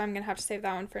story, so I'm going to have to save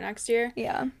that one for next year.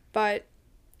 Yeah. But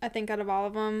I think out of all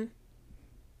of them,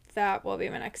 that will be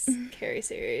my next Carrie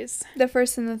series. The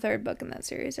first and the third book in that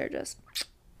series are just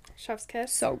Chef's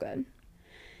Kiss. so good.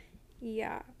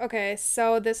 Yeah. Okay,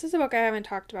 so this is a book I haven't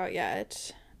talked about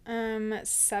yet. The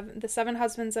Seven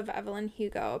Husbands of Evelyn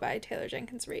Hugo by Taylor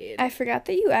Jenkins Reid. I forgot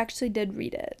that you actually did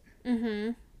read it.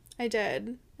 Mm-hmm. I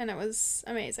did, and it was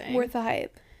amazing. Worth the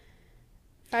hype.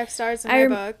 5 stars in my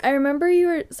book. I remember you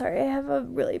were... Sorry, I have a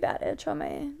really bad itch on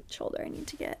my shoulder I need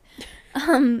to get.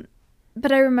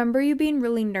 But I remember you being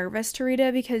really nervous to read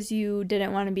it because you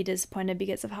didn't want to be disappointed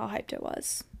because of how hyped it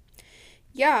was.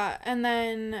 Yeah, and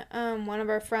then one of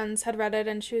our friends had read it,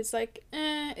 and she was like,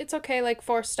 it's okay, like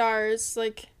 4 stars,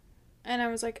 like, and I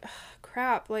was like,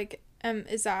 crap, like,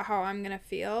 is that how I'm gonna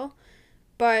feel?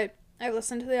 But I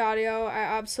listened to the audio, I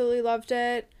absolutely loved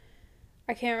it.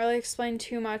 I can't really explain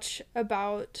too much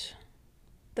about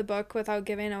the book without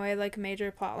giving away, like,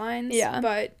 major plot lines. Yeah.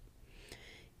 But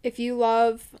if you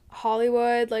love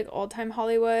Hollywood, like, old-time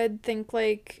Hollywood, think,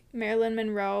 like, Marilyn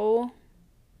Monroe.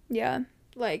 Yeah.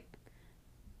 Like,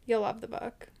 you'll love the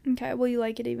book. Okay, will you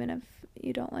like it even if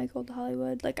you don't like old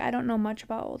Hollywood? Like, I don't know much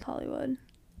about old Hollywood.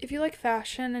 If you like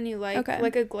fashion and you like,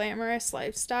 like, a glamorous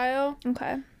lifestyle,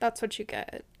 okay, that's what you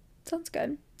get. Sounds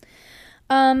good.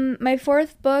 My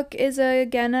 4th book is,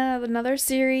 again, another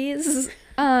series.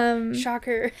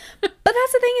 Shocker. But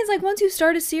that's the thing is, like, once you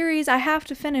start a series, I have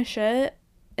to finish it.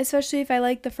 Especially if I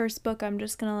like the first book, I'm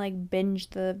just gonna, like,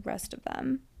 binge the rest of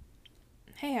them.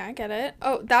 Hey, I get it.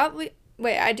 Oh,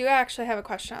 wait, I do actually have a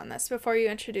question on this before you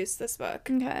introduce this book.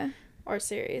 Okay. Or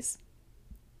series.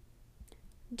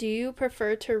 Do you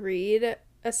prefer to read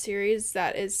a series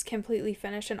that is completely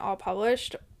finished and all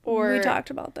published? Or we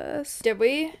talked about this. Did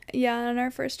we? Yeah, in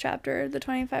our first chapter, the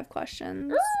 25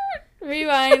 questions.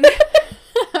 Rewind.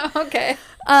 Okay.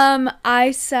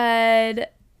 I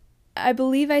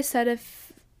believe I said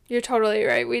if... You're totally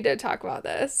right. We did talk about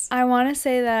this. I want to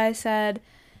say that I said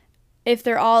if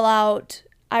they're all out,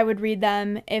 I would read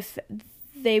them. If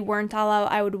they weren't all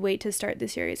out, I would wait to start the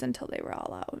series until they were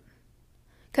all out.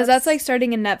 Because that's like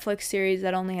starting a Netflix series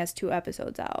that only has 2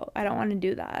 episodes out. I don't want to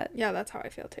do that. Yeah, that's how I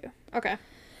feel too. Okay.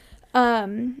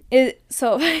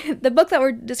 So the book that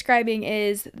we're describing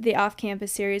is the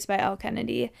Off-Campus series by Elle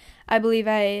Kennedy. I believe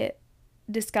I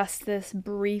discussed this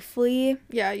briefly.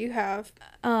 Yeah, you have.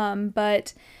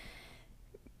 But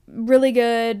really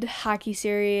good hockey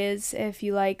series if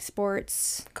you like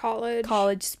sports.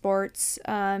 College sports.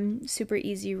 Super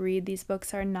easy read. These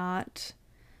books are not,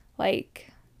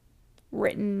 like,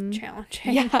 written...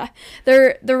 challenging. Yeah.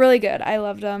 They're really good. I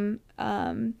loved them.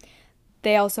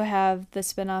 They also have the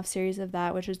spin-off series of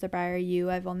that, which is The Briar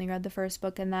U. I've only read the first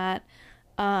book in that.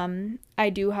 I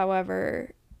do,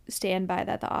 however, stand by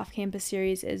that the Off-Campus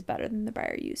series is better than the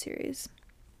Briar U series.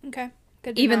 Okay.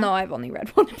 Good to Even know. though I've only read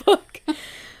one book.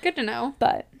 Good to know.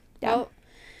 But, yeah. Well,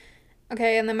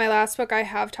 okay, and then my last book I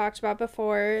have talked about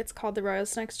before. It's called The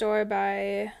Royals Next Door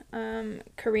by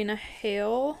Karina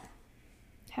Hale.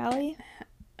 Hallie?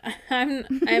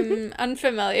 I'm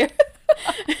unfamiliar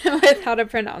with how to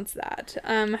pronounce that.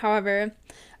 However,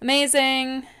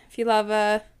 amazing. If you love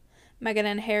Meghan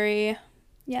and Harry.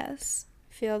 Yes.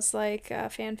 Feels like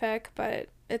fanfic, but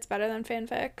it's better than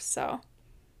fanfic, so.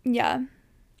 Yeah.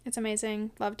 It's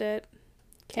amazing. Loved it.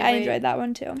 I enjoyed that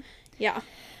one too. Yeah.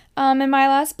 And my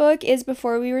last book is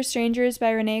Before We Were Strangers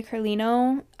by Renee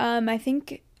Carlino.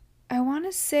 I want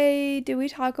to say, did we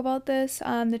talk about this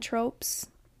on the tropes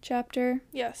chapter?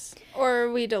 Yes.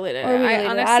 Or we deleted it. I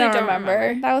honestly don't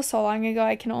remember. That was so long ago,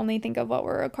 I can only think of what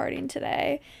we're recording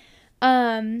today.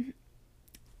 But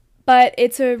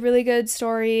it's a really good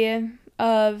story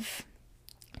of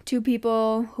 2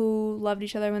 people who loved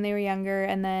each other when they were younger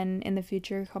and then in the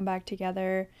future come back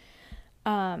together.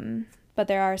 But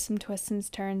there are some twists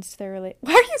and turns to their relationship.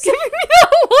 Why are you giving me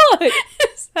that look?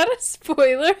 Is that a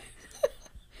spoiler?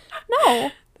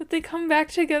 No. That they come back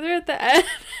together at the end?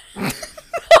 No.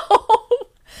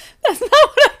 That's not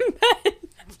what I meant.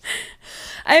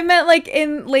 I meant, like,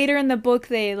 later in the book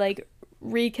they, like,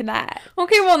 reconnect.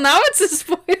 Okay, well, now it's a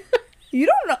spoiler. You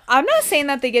don't know. I'm not saying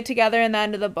that they get together in the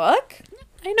end of the book.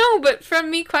 I know, but from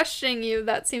me questioning you,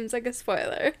 that seems like a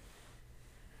spoiler.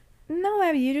 No,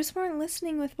 Abby, you just weren't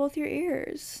listening with both your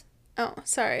ears. Oh,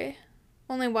 sorry.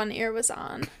 Only one ear was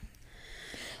on.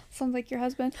 Sounds like your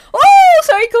husband. Oh,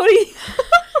 sorry, Cody.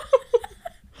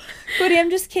 Cody, I'm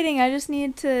just kidding. I just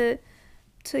need to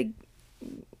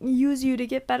use you to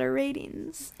get better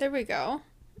ratings. There we go.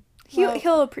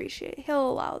 He'll appreciate. He'll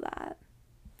allow that.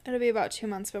 It'll be about 2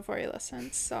 months before he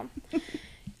listens, so.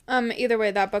 Either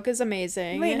way, that book is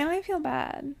amazing. Wait, now I feel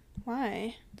bad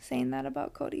Why? saying that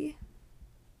about Cody.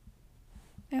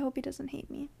 I hope he doesn't hate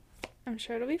me. I'm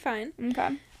sure it'll be fine.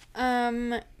 Okay.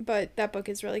 But that book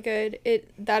is really good.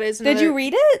 Did you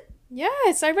read it?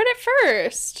 Yes, I read it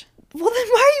first. Well, then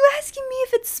why are you asking me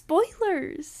if it's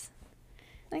spoilers?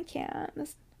 I can't.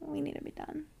 We need to be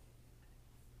done.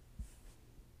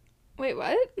 Wait,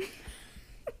 what?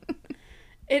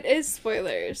 It is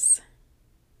spoilers.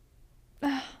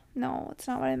 No, it's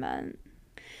not what I meant.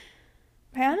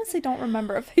 I honestly don't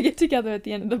remember if they get together at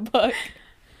the end of the book.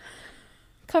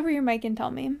 Cover your mic and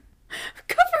tell me.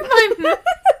 Cover my mic.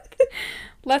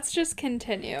 Let's just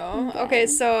continue. Okay,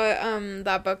 so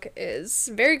that book is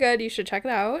very good. You should check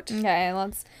it out. Okay,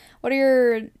 what are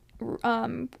your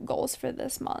goals for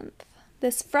this month?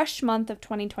 This fresh month of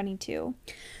 2022.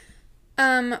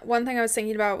 One thing I was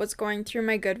thinking about was going through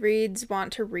my Goodreads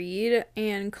want to read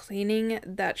and cleaning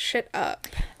that shit up.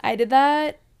 I did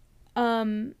that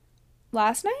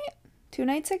last night, 2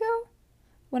 nights ago,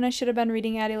 when I should have been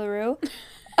reading Addie LaRue.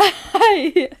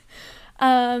 I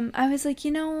was like,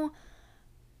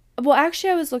 well, actually,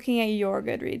 I was looking at your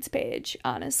Goodreads page,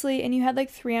 honestly, and you had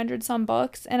like 300 some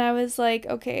books, and I was like,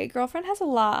 okay, girlfriend has a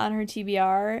lot on her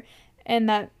TBR, and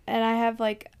I have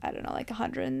like, I don't know, like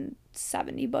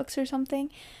 170 books or something.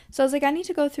 So I was like, I need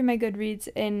to go through my Goodreads,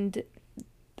 and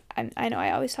I know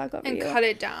I always talk over you. And cut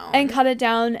it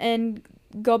down. And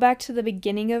go back to the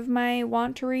beginning of my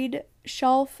want to read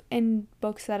shelf and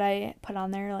books that I put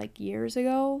on there like years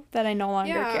ago that I no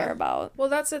longer care about. Well,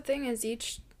 that's the thing is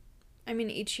each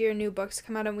year new books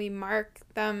come out and we mark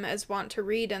them as want to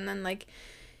read, and then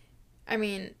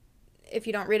if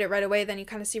you don't read it right away, then you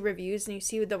kind of see reviews and you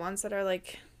see the ones that are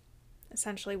like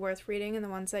essentially worth reading and the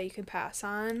ones that you can pass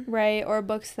on. Right, or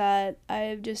books that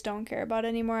I just don't care about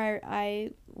anymore.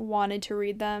 I wanted to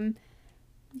read them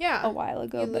a while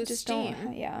ago, but just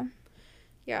don't. Yeah,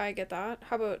 I get that.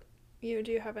 How about you?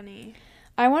 Do you have any?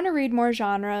 I want to read more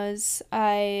genres.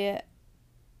 I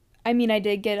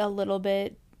did get a little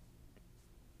bit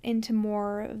into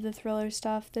more of the thriller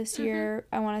stuff this year.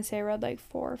 I want to say I read like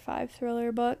 4 or 5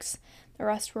 thriller books. The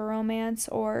rest were romance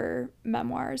or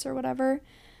memoirs or whatever.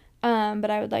 But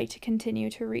I would like to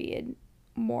continue to read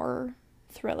more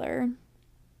thriller.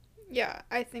 Yeah,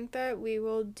 I think that we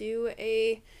will do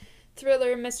a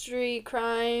thriller, mystery,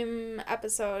 crime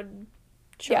episode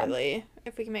shortly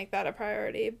if we can make that a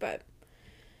priority. But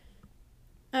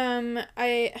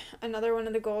another one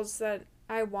of the goals that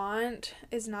I want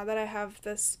is, now that I have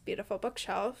this beautiful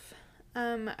bookshelf,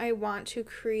 I want to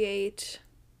create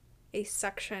a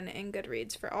section in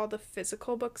Goodreads for all the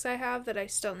physical books I have that I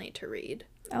still need to read.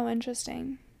 Oh,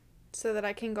 interesting. So that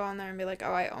I can go on there and be like,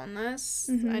 oh, I own this.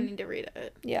 I need to read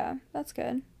it. Yeah, that's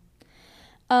good.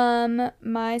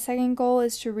 My second goal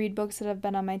is to read books that have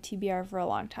been on my TBR for a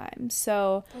long time.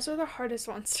 So those are the hardest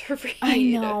ones to read. I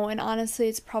know, and honestly,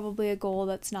 it's probably a goal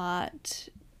that's not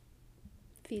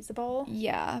feasible.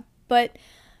 Yeah, but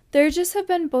there just have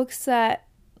been books that,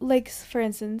 like, for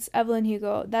instance, Evelyn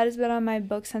Hugo, that has been on my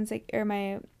book since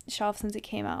my shelf since it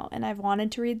came out, and I've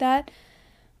wanted to read that.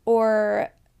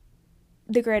 Or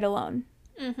The Great Alone.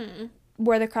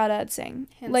 Where the Crawdads Sing.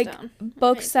 Hands like down.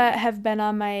 Books that have been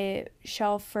on my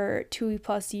shelf for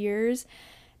 2+ years,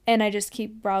 and I just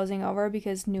keep browsing over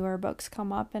because newer books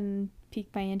come up and pique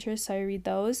my interest, so I read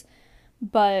those.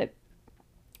 But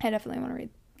I definitely want to read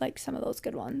like some of those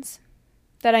good ones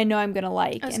that I know I'm gonna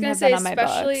like and have been on my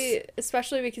books.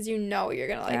 Especially because you know you're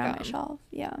gonna like them. On my shelf,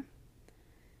 yeah.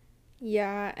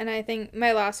 Yeah, and I think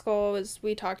my last goal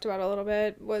we talked about a little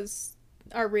bit, was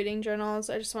our reading journals.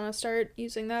 I just want to start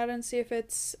using that and see if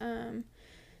it's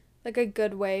like a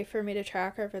good way for me to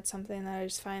track, or if it's something that I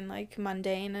just find like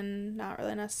mundane and not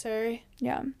really necessary.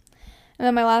 Yeah. And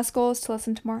then my last goal is to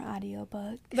listen to more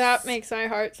audiobooks. That makes my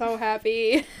heart so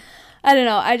happy. I don't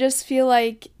know. I just feel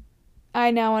like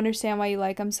I now understand why you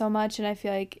like them so much, and I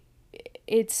feel like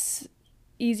it's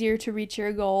easier to reach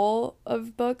your goal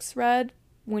of books read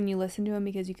when you listen to them,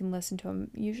 because you can listen to them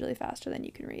usually faster than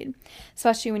you can read,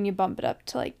 especially when you bump it up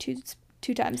to like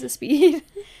two times the speed.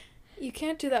 You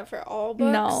can't do that for all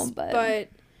books. No, but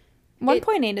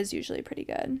 1.8 is usually pretty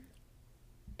good.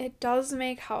 It does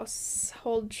make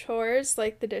household chores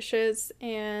like the dishes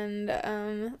and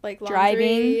like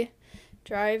laundry,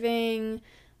 driving,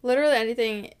 literally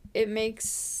anything. It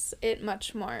makes it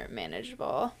much more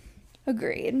manageable.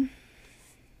 Agreed.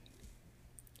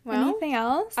 Well, anything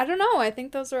else? I don't know. I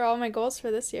think those are all my goals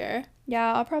for this year.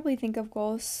 Yeah, I'll probably think of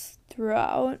goals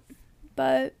throughout,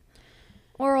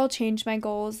 or I'll change my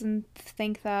goals and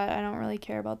think that I don't really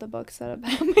care about the books that have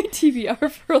been on my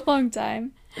TBR for a long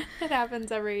time. It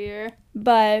happens every year.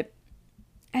 But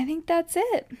I think that's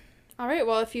it. All right.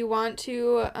 Well, if you want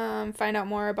to find out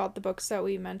more about the books that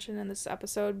we mentioned in this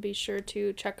episode, be sure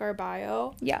to check our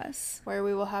bio. Yes. Where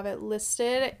we will have it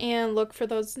listed, and look for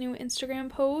those new Instagram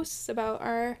posts about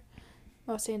our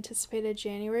most anticipated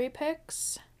January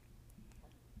picks.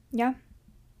 Yeah.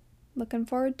 Looking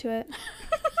forward to it.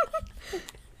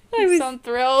 You sound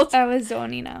thrilled. I was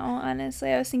zoning out,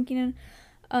 honestly. I was thinking,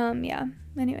 yeah.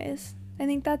 Anyways, I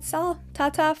think that's all.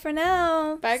 Ta-ta for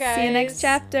now. Bye, guys. See you next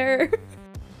chapter.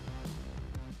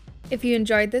 If you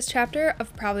enjoyed this chapter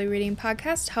of Probably Reading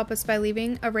Podcast, help us by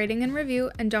leaving a rating and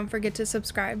review, and don't forget to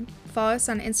subscribe. Follow us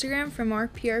on Instagram for more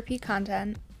PRP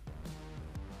content.